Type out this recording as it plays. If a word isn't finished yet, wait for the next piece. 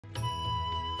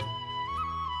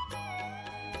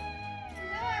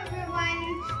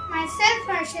myself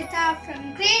Harshita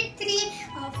from grade 3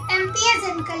 of MPS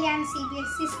in Kalyan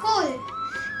CBSE school.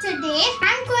 Today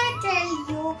I am going to tell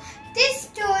you this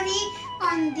story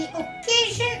on the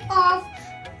occasion of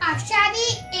Ashadhi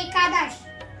Ekadashi.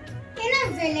 In a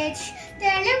village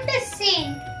there lived a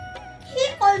saint. He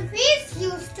always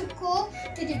used to go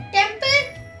to the temple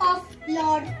of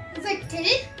Lord Vitthal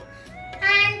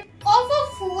and offer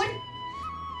food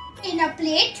in a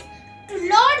plate to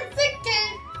Lord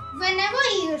Vitthal. Whenever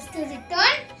he used to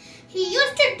return, he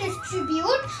used to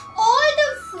distribute all the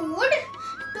food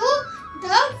to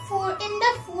the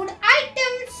food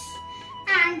items.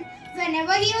 And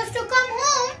whenever he used to come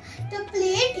home, the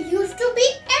plate used to be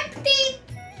empty.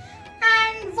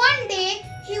 And one day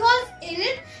he was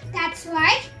ill. That's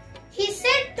why he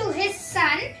said to his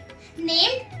son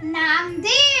named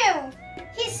Namdeo.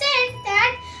 He said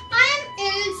that I am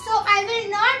ill, so I will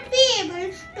not be able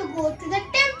to go to the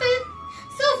temple.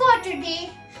 So for today,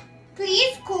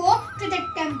 please go to the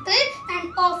temple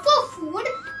and offer food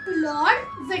to Lord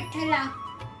Vitthal.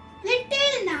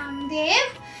 Little Namdev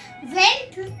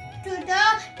went to the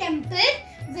temple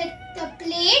with the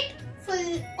plate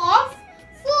full of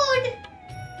food.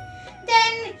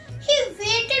 Then he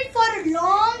waited for a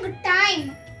long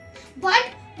time, but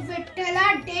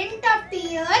Vitthal didn't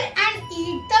appear and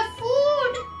eat the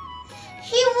food.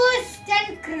 He was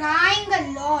then crying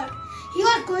a lot. He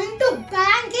was going to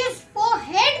bang his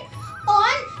forehead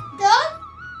on the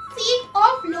feet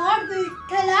of Lord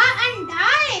Vitthal and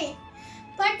die.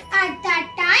 But at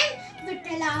that time,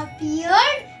 Vitthal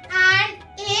appeared and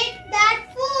ate that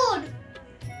food.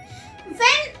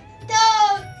 When the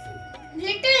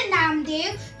little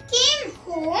Namdev came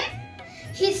home,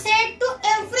 he said to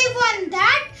everyone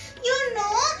that, you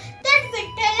know, that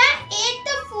Vitthal ate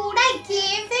the food I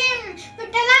gave him.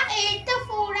 Vitthal ate the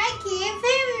food I gave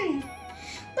him.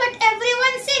 But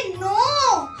everyone said,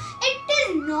 no, it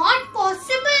is not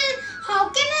possible. How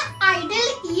can an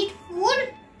idol eat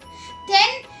food? Then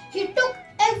he took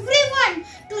everyone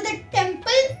to the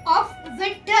temple of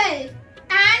Vitthal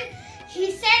and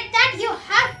he said that you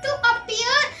have to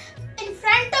appear in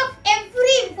front of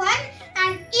everyone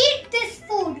and eat this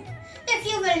food. If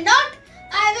you will not,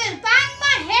 I will bang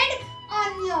my head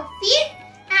on your feet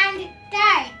and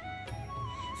die.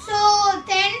 So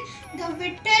then the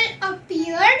Vitthal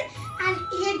appeared and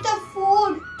ate the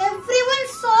food. Everyone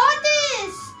saw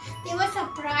this. They were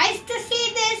surprised to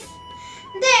see this.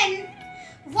 Then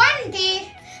one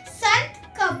day Saint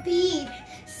Kabir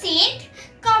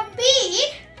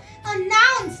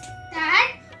announced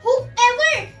that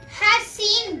whoever has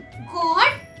seen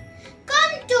God,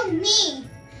 come to me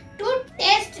to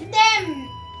test them.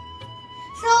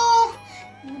 So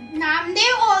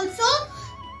Namdev also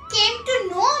came to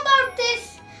know about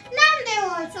this. Namdev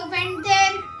also went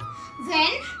there.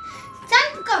 When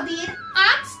Sant Kabir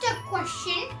asked a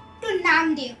question to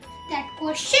Namdev, that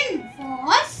question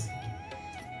was,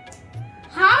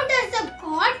 how does the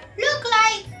God look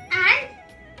like and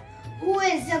who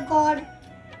is the God?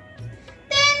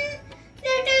 Then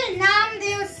little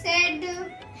Namdev said,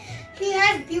 he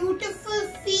has beautiful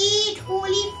feet,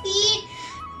 holy feet,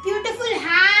 beautiful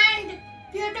hand,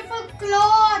 beautiful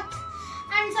cloth,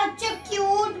 and such a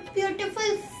cute,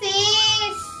 beautiful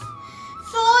face.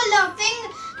 So loving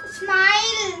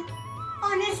smile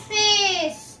on his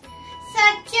face.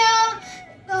 Such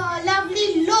a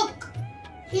lovely look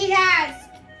he has.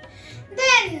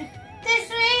 Then this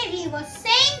way he was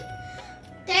saying.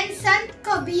 Then Sant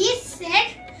Kabir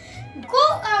said, go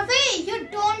away, you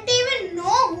don't even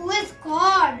know who is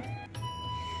God.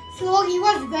 So he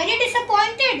was very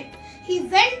disappointed. He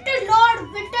went to Lord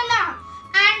Vitthal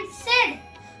and said,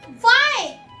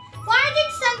 why? Why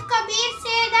did Sant Kabir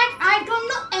say that I don't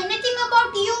know anything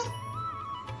about you?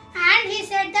 And he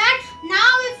said that,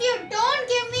 now if you don't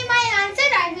give me my answer,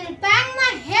 I will bang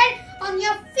my head on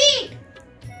your feet.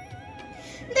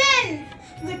 Then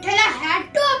Vitthal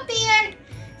had to appear.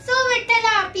 So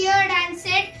Vitthal appeared and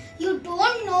said, you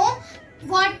don't know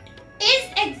what is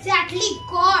exactly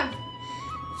God.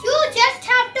 You just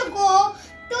have to go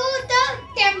to the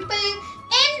temple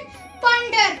in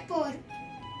Pandharpur.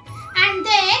 And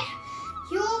there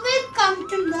you will come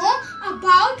to know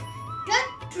about the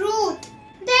truth.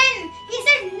 Then he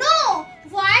said, no,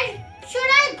 why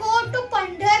should I go to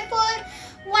Pandharpur?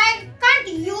 Why can't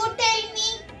you tell me?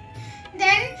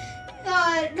 Then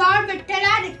Lord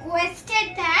Vitthal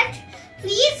requested that,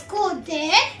 please go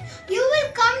there. You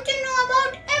will come to know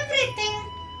about everything.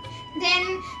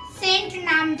 Then Saint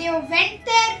Namdeo went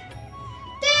there.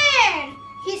 There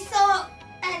he saw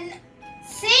a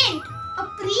saint, a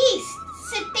priest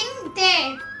sitting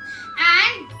there.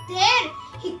 And there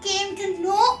he came to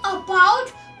know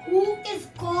about who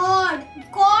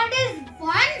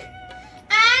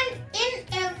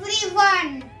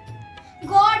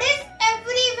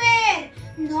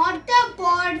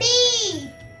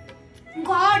body.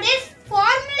 God is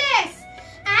formless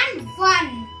and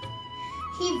one.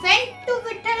 He went to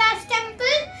Vitthala's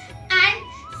temple and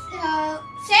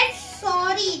said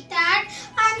sorry, that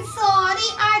I'm sorry,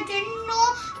 I didn't know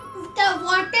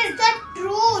what is the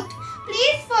truth.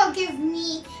 Please forgive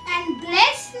me and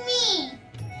bless me.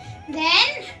 Then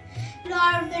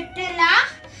Lord Vitthal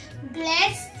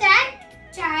blessed that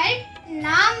child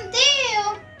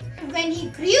Namdeo. When he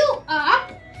grew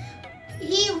up,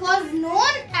 he was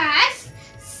known as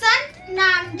Sant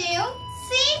Namdeo,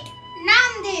 Saint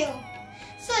Namdeo.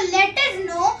 So let us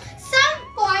know some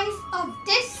points of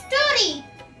this story.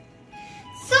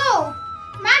 So,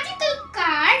 magical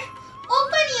card,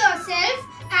 open yourself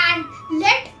and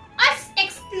let us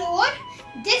explore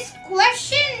this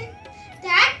question,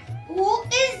 that who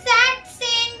is that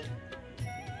saint?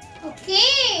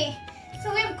 Okay,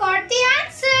 so we've got the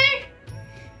answer.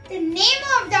 The name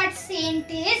of that saint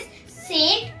is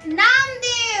Saint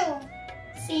Namdeo.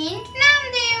 Saint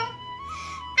Namdeo.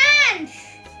 And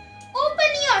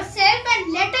open yourself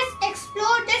and let us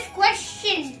explore this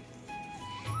question.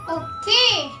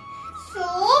 Okay, so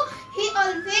he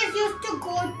always used to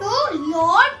go to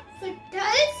Lord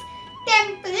Vithal's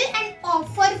temple and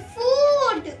offer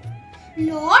food.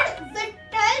 Lord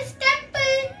Vithal's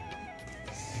temple.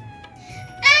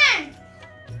 And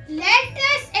let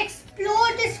us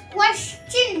explore this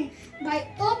question by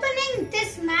opening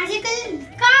this magical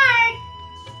card.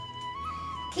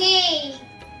 Okay,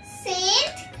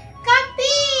 Saint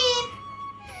Kabir.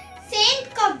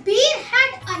 Saint Kabir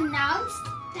had announced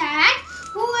that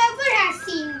whoever has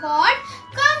seen God,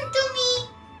 come to me.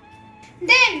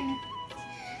 Then,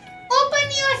 open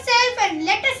yourself and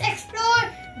let us explore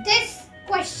this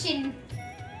question.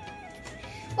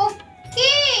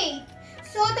 Okay,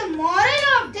 so the moral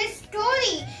of this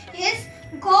story is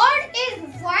God is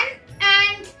one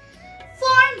and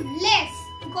formless.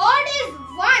 God is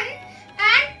one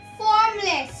and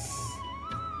formless.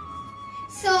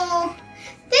 So,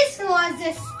 this was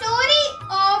the story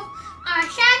of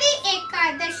Ashadhi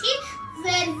Ekadashi,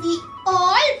 where we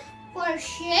all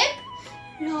worship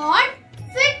Lord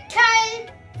Vitthal.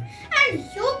 And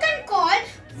you can call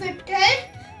Vitthal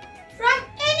from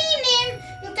any name.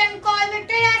 You can call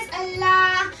Vitthal as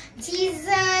Allah,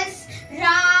 Jesus,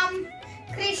 Ram,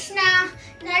 Krishna,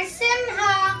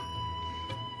 Narsimha,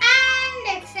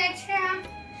 and etc.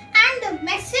 And the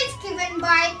message given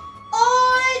by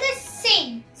all the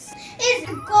saints is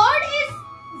God is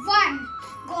one.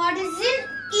 God is in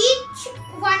each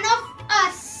one of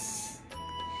us.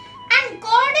 And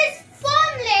God is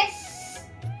formless.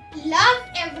 Love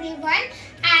everyone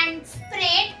and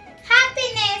spread